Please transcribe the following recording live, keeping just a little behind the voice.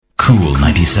Cool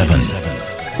 97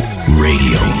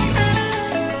 Radio.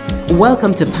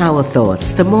 Welcome to Power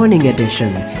Thoughts, the morning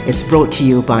edition. It's brought to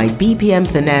you by BPM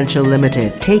Financial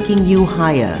Limited, taking you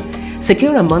higher.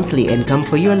 Secure a monthly income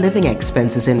for your living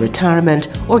expenses in retirement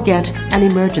or get an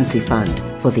emergency fund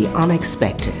for the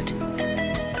unexpected.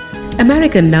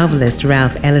 American novelist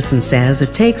Ralph Ellison says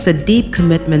it takes a deep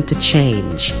commitment to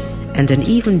change and an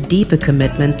even deeper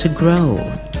commitment to grow.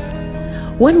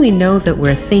 When we know that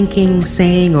we're thinking,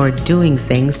 saying, or doing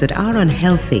things that are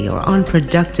unhealthy or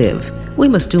unproductive, we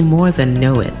must do more than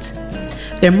know it.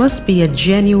 There must be a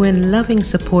genuine, loving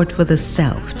support for the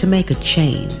self to make a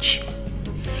change.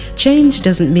 Change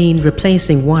doesn't mean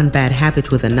replacing one bad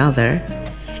habit with another.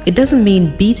 It doesn't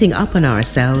mean beating up on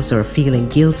ourselves or feeling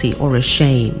guilty or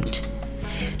ashamed.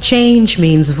 Change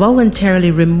means voluntarily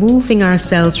removing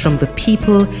ourselves from the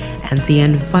people and the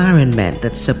environment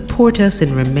that support us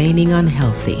in remaining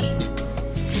unhealthy.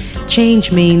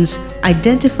 Change means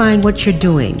identifying what you're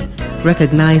doing,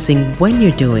 recognizing when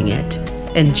you're doing it,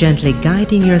 and gently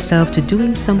guiding yourself to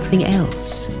doing something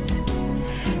else.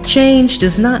 Change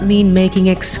does not mean making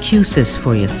excuses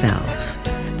for yourself,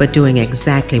 but doing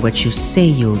exactly what you say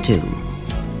you'll do.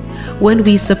 When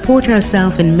we support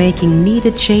ourselves in making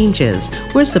needed changes,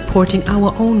 we're supporting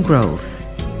our own growth.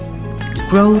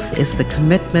 Growth is the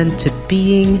commitment to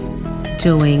being,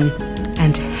 doing,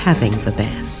 and having the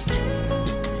best.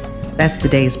 That's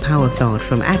today's Power Thought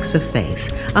from Acts of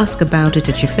Faith. Ask about it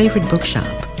at your favorite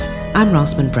bookshop. I'm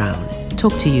Rosman Brown.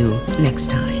 Talk to you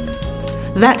next time.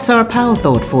 That's our Power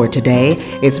Thought for today.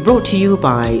 It's brought to you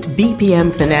by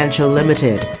BPM Financial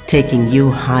Limited, taking you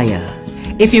higher.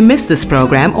 If you missed this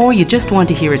program or you just want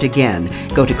to hear it again,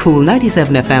 go to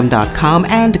cool97fm.com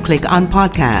and click on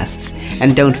podcasts.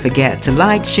 And don't forget to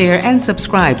like, share, and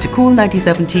subscribe to Cool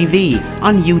 97 TV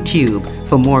on YouTube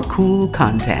for more cool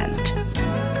content.